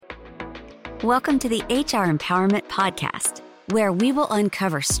Welcome to the HR Empowerment Podcast, where we will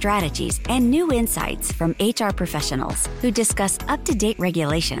uncover strategies and new insights from HR professionals who discuss up-to-date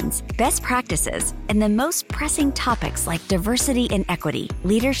regulations, best practices, and the most pressing topics like diversity and equity,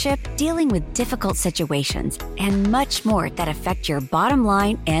 leadership, dealing with difficult situations, and much more that affect your bottom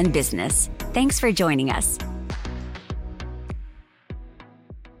line and business. Thanks for joining us.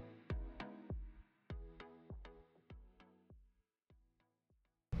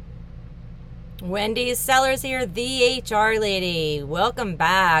 Wendy Sellers here, the HR lady. Welcome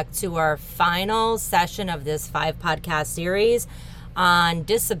back to our final session of this 5-podcast series on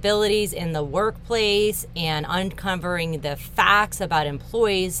disabilities in the workplace and uncovering the facts about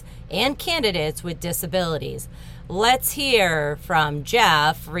employees and candidates with disabilities. Let's hear from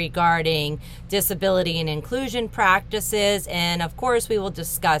Jeff regarding disability and inclusion practices, and of course we will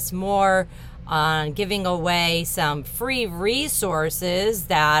discuss more on giving away some free resources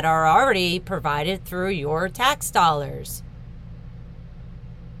that are already provided through your tax dollars.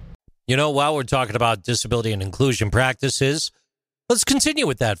 You know, while we're talking about disability and inclusion practices, let's continue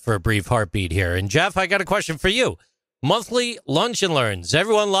with that for a brief heartbeat here. And Jeff, I got a question for you. Monthly lunch and learns.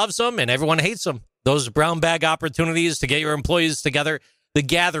 Everyone loves them and everyone hates them. Those brown bag opportunities to get your employees together, the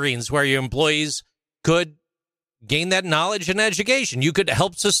gatherings where your employees could gain that knowledge and education. You could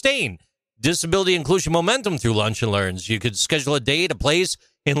help sustain disability inclusion momentum through lunch and learns. You could schedule a date, a place,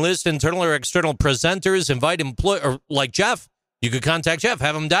 enlist internal or external presenters, invite or like Jeff, you could contact Jeff,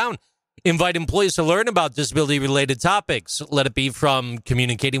 have him down, invite employees to learn about disability related topics. Let it be from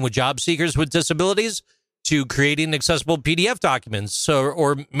communicating with job seekers with disabilities to creating accessible PDF documents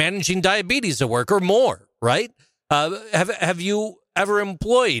or managing diabetes at work or more, right? Have you ever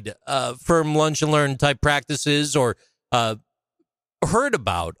employed firm lunch and learn type practices or heard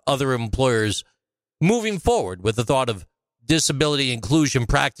about other employers moving forward with the thought of disability inclusion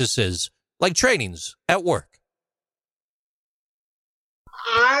practices like trainings at work?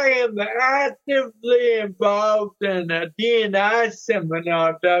 I am actively involved in a D&I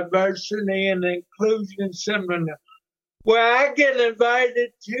seminar, diversity and inclusion seminar, where I get invited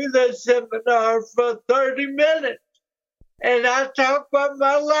to the seminar for 30 minutes and I talk about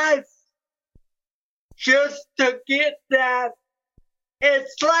my life just to get that.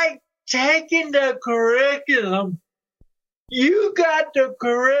 It's like taking the curriculum. You got the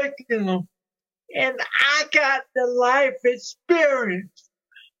curriculum, and I got the life experience.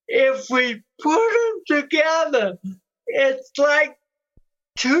 If we put them together, it's like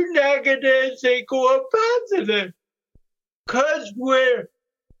two negatives equal a positive. Because we're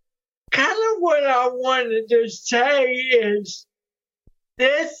kind of what I wanted to say is,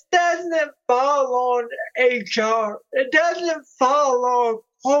 this doesn't fall on HR. It doesn't fall on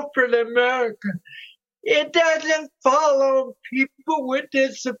corporate America. It doesn't fall on people with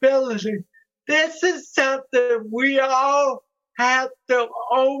disability. This is something we all have to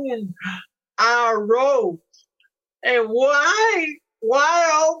own our roles. And why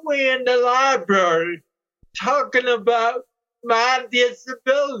are we in the library talking about my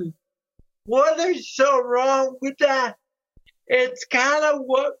disability? What is so wrong with that? It's kind of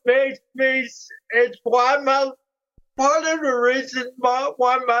what makes me, it's why part of the reason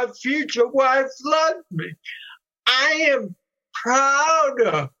why my future wife loves me. I am proud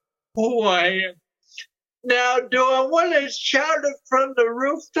of who I am. Now, do I want to shout it from the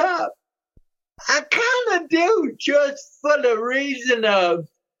rooftop? I kind of do, just for the reason of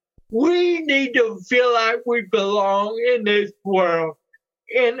we need to feel like we belong in this world.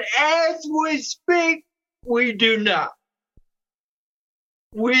 And as we speak, we do not.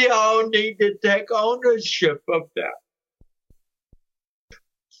 We all need to take ownership of that.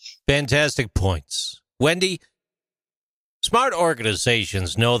 Fantastic points. Wendy, smart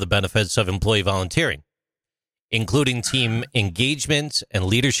organizations know the benefits of employee volunteering, including team engagement and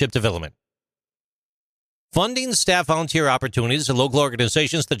leadership development. Funding staff volunteer opportunities in local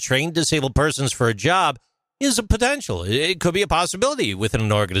organizations that train disabled persons for a job is a potential. It could be a possibility within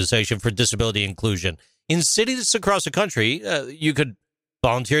an organization for disability inclusion. In cities across the country, you could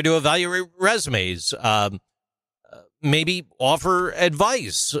volunteer to evaluate resumes, maybe offer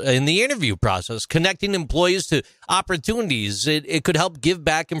advice in the interview process, connecting employees to opportunities. It could help give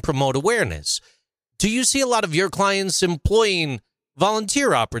back and promote awareness. Do you see a lot of your clients employing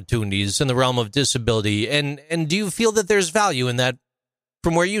volunteer opportunities in the realm of disability? And do you feel that there's value in that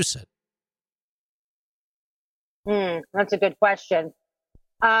from where you sit? That's a good question.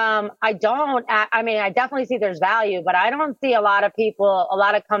 I don't. I mean, I definitely see there's value, but I don't see a lot of people, a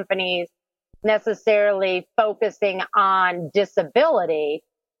lot of companies necessarily focusing on disability,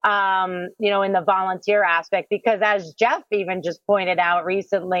 in the volunteer aspect, because as Jeff even just pointed out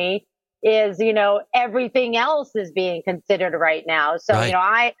recently, is, everything else is being considered right now. So,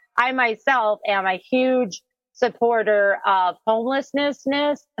 Right. I myself am a huge supporter of homelessness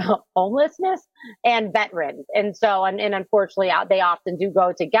and veterans. And so, and unfortunately they often do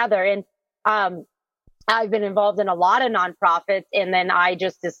go together. And, I've been involved in a lot of nonprofits, and then I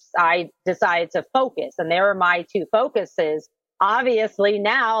decided to focus, and there are my two focuses. Obviously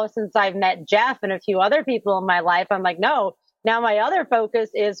now, since I've met Jeff and a few other people in my life, I'm like, no, now my other focus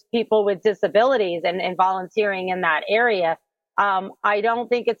is people with disabilities and volunteering in that area. I don't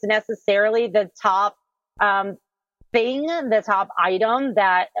think it's necessarily the top the top item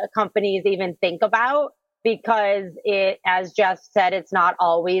that companies even think about, because it, as Jeff said, it's not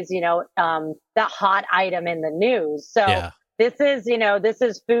always, the hot item in the news. So this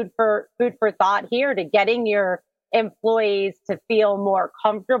is food for thought here, to getting your employees to feel more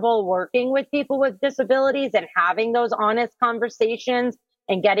comfortable working with people with disabilities and having those honest conversations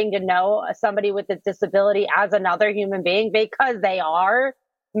and getting to know somebody with a disability as another human being, because they are.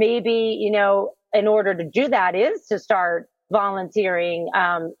 Maybe, in order to do that is to start volunteering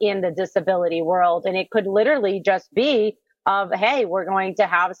in the disability world. And it could literally just be of, hey, we're going to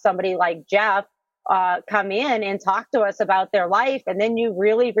have somebody like Jeff come in and talk to us about their life. And then you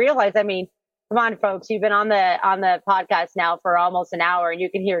really realize, I mean, come on, folks, you've been on the podcast now for almost an hour, and you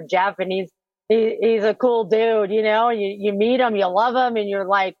can hear Jeff, and he's a cool dude, you meet him, you love him, and you're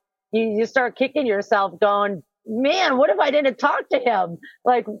like, you start kicking yourself going, man, what if I didn't talk to him?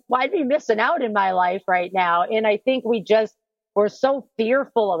 Like, why'd be missing out in my life right now? And I think we're so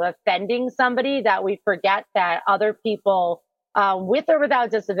fearful of offending somebody that we forget that other people with or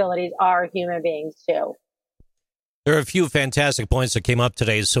without disabilities are human beings too. There are a few fantastic points that came up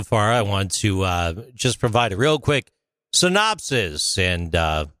today so far. I want to just provide a real quick synopsis and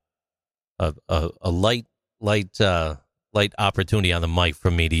a light opportunity on the mic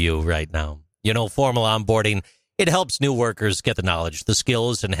from me to you right now. Formal onboarding, it helps new workers get the knowledge, the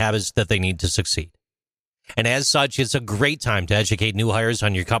skills, and habits that they need to succeed. And as such, it's a great time to educate new hires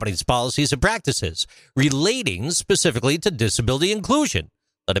on your company's policies and practices relating specifically to disability inclusion.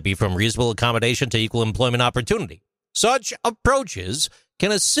 Let it be from reasonable accommodation to equal employment opportunity. Such approaches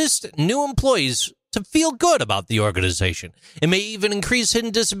can assist new employees to feel good about the organization. It may even increase hidden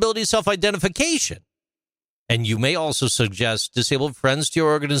disability self-identification. And you may also suggest disabled friends to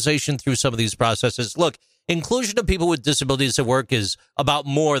your organization through some of these processes. Look, inclusion of people with disabilities at work is about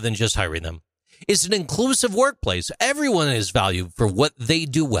more than just hiring them. It's an inclusive workplace. Everyone is valued for what they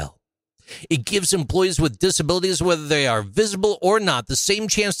do well. It gives employees with disabilities, whether they are visible or not, the same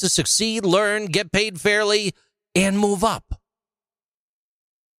chance to succeed, learn, get paid fairly, and move up.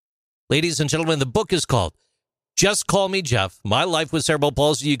 Ladies and gentlemen, the book is called Just Call Me Jeff, My Life with Cerebral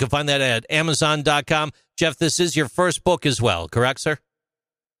Palsy. You can find that at Amazon.com. Jeff, this is your first book as well, correct, sir?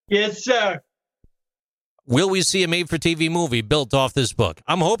 Yes, sir. Will we see a made-for-TV movie built off this book?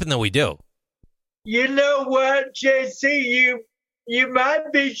 I'm hoping that we do. You know what, JC? You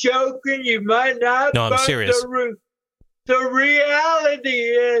might be joking, you might not. No, I'm serious. The reality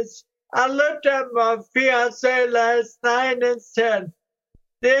is, I looked at my fiance last night and said,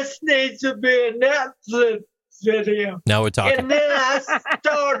 this needs to be a Netflix video. Now we're talking. And then I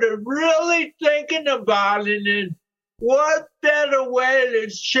started really thinking about it, and what better way to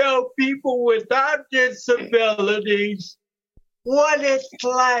show people without disabilities what it's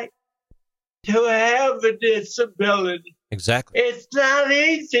like to have a disability. Exactly. It's not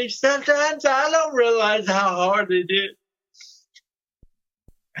easy. Sometimes I don't realize how hard it is.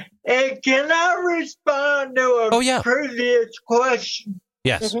 And can I respond to a previous question?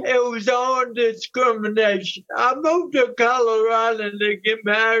 Yes. It was on discrimination. I moved to Colorado to get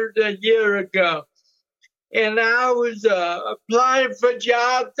married a year ago. And I was applying for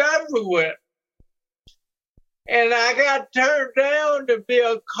jobs everywhere. And I got turned down to be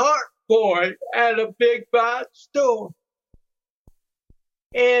a cart boy at a big box store.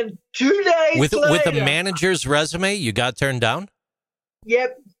 And 2 days later... With the manager's resume, you got turned down?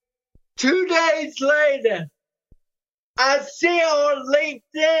 Yep. 2 days later, I see on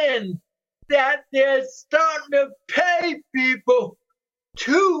LinkedIn that they're starting to pay people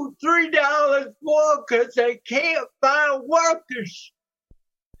 $2, $3 more because they can't find workers.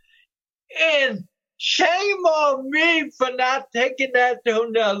 And shame on me for not taking that to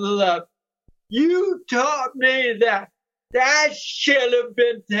another level. You taught me that should have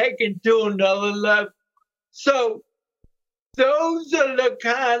been taken to another level. So those are the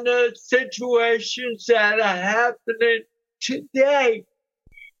kind of situations that are happening today.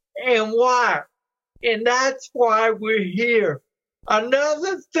 And why? And that's why we're here.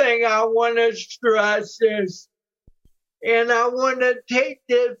 Another thing I want to stress is And I want to take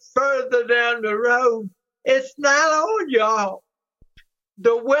this further down the road. It's not on y'all.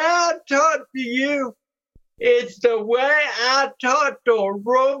 The way I talk to you is the way I talk to a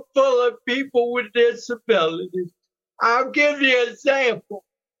room full of people with disabilities. I'll give you an example.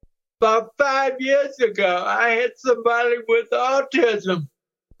 About 5 years ago, I had somebody with autism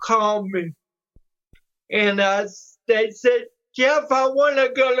call me. And they said, Jeff, I want to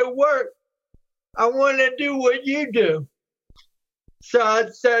go to work. I want to do what you do. So I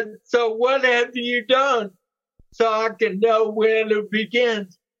said, so what have you done so I can know where to begin?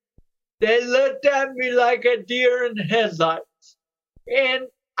 They looked at me like a deer in headlights. And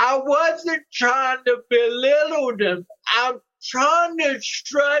I wasn't trying to belittle them. I'm trying to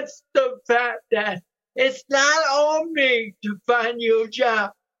stress the fact that it's not on me to find you a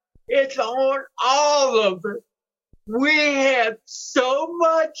job. It's on all of it. We have so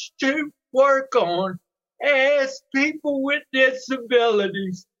much to work on as people with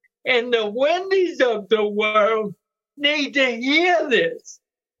disabilities. And the Wendy's of the world need to hear this.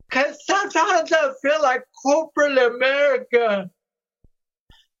 Because sometimes I feel like corporate America,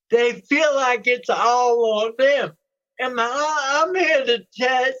 they feel like it's all on them. And I'm here to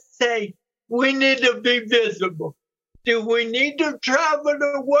say we need to be visible. Do we need to travel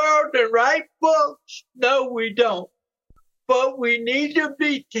the world and write books? No, we don't. But we need to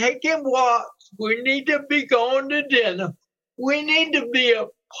be taking walks. We need to be going to dinner. We need to be a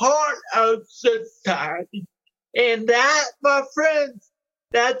part of society. And that, my friends,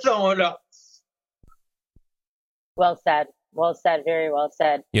 that's on us. Well said. Well said. Very well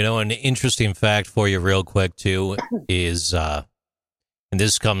said. You know, an interesting fact for you real quick, too, is, and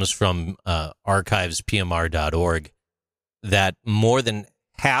this comes from archivespmr.org, that more than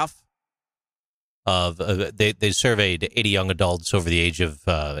half of, they surveyed 80 young adults over the age of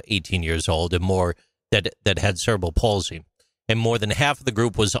 18 years old and more that had cerebral palsy. And more than half of the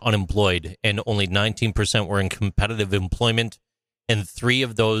group was unemployed, and only 19% were in competitive employment, and 3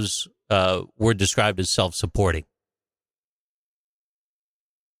 of those were described as self-supporting.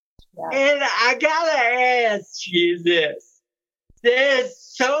 Yeah. And I gotta ask you this. There's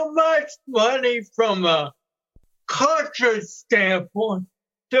so much money from a culture standpoint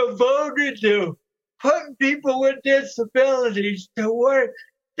devoted to putting people with disabilities to work.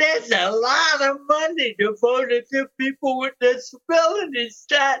 There's a lot of money devoted to people with disabilities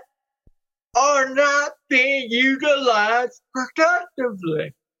that are not being utilized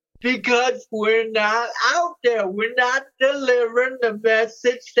productively because we're not out there. We're not delivering the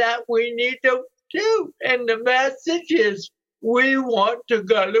message that we need to do. And the message is we want to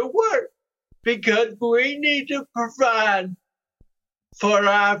go to work because we need to provide for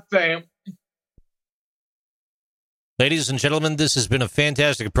our family. Ladies and gentlemen, this has been a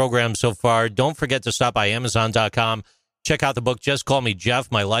fantastic program so far. Don't forget to stop by Amazon.com. Check out the book, Just Call Me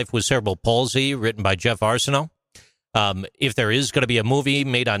Jeff, My Life with Cerebral Palsy, written by Jeff Arsenault. If there is going to be a movie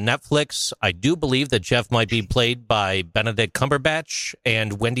made on Netflix, I do believe that Jeff might be played by Benedict Cumberbatch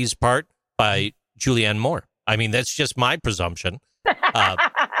and Wendy's part by Julianne Moore. I mean, that's just my presumption.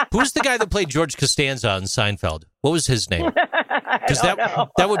 Who's the guy that played George Costanza on Seinfeld? What was his name? Because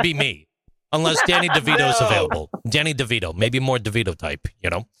that would be me, unless Danny DeVito's available. Danny DeVito, maybe more DeVito type, you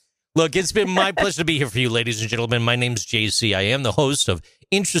know. Look, it's been my pleasure to be here for you, ladies and gentlemen. My name's JC. I am the host of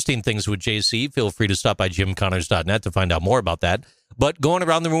Interesting Things with JC. Feel free to stop by jimconnors.net to find out more about that. But going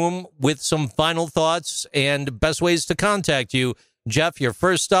around the room with some final thoughts and best ways to contact you. Jeff, you're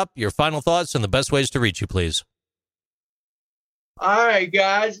first up, your final thoughts and the best ways to reach you, please. All right,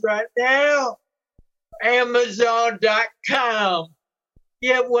 guys, right now, Amazon.com.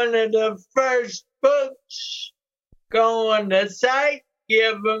 Get one of the first books. Go on the site.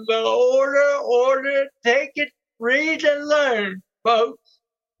 Give them an order, take it, read and learn, folks.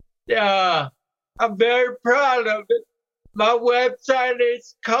 I'm very proud of it. My website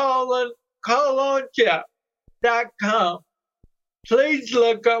is callonjeff.com. Please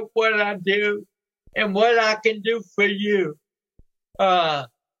look up what I do and what I can do for you. The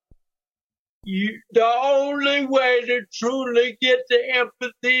only way to truly get the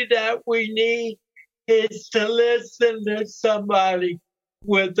empathy that we need is to listen to somebody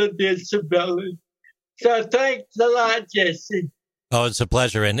with a disability. So thanks a lot, Jesse. Oh, it's a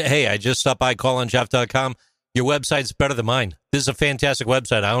pleasure. And hey, I just stopped by callonjeff.com. Your website's better than mine. This is a fantastic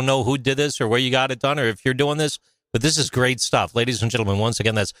website. I don't know who did this or where you got it done or if you're doing this, but this is great stuff. Ladies and gentlemen, once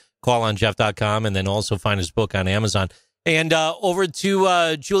again, that's callonjeff.com, and then also find his book on Amazon. And over to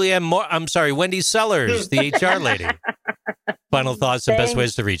Julianne Moore, Wendy Sellers, the HR lady. Final thoughts and best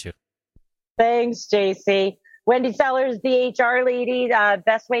ways to reach you. Thanks, JC. Wendy Sellers, the HR Lady.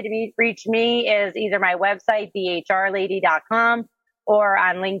 Best way to reach me is either my website, thehrlady.com, or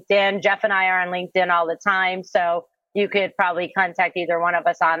on LinkedIn. Jeff and I are on LinkedIn all the time, so you could probably contact either one of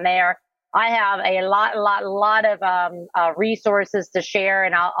us on there. I have a lot of resources to share,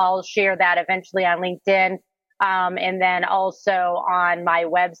 and I'll share that eventually on LinkedIn, and then also on my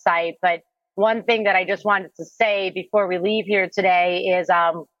website. But one thing that I just wanted to say before we leave here today is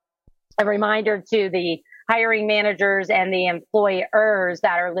a reminder to the hiring managers and the employers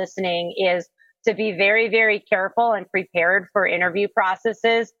that are listening is to be very, very careful and prepared for interview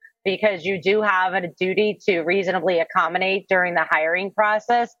processes, because you do have a duty to reasonably accommodate during the hiring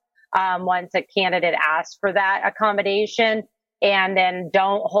process once a candidate asks for that accommodation. And then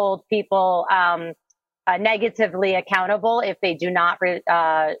don't hold people negatively accountable if they do not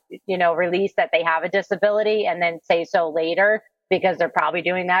release that they have a disability and then say so later, because they're probably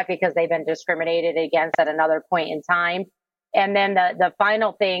doing that because they've been discriminated against at another point in time. And then the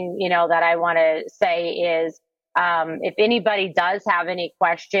final thing, that I want to say is, if anybody does have any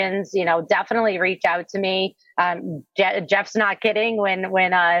questions, definitely reach out to me. Jeff's not kidding when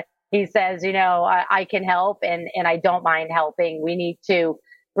he says, I can help and I don't mind helping. We need to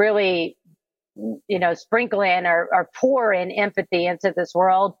really, sprinkle in or pour in empathy into this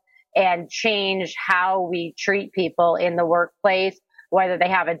world and change how we treat people in the workplace, whether they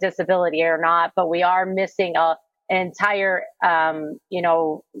have a disability or not. But we are missing an entire,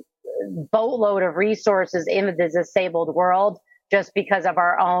 boatload of resources in the disabled world just because of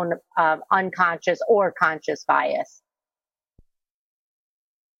our own unconscious or conscious bias.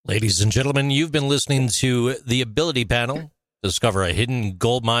 Ladies and gentlemen, you've been listening to The Ability Panel. Discover a hidden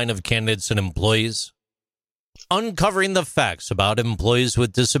goldmine of candidates and employees. Uncovering the facts about employees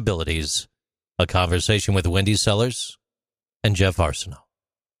with disabilities. A conversation with Wendy Sellers and Jeff Arsenault.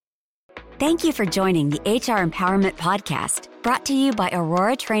 Thank you for joining the HR Empowerment Podcast, brought to you by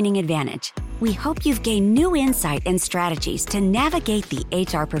Aurora Training Advantage. We hope you've gained new insight and strategies to navigate the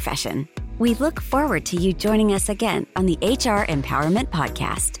HR profession. We look forward to you joining us again on the HR Empowerment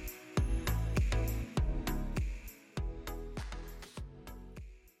Podcast.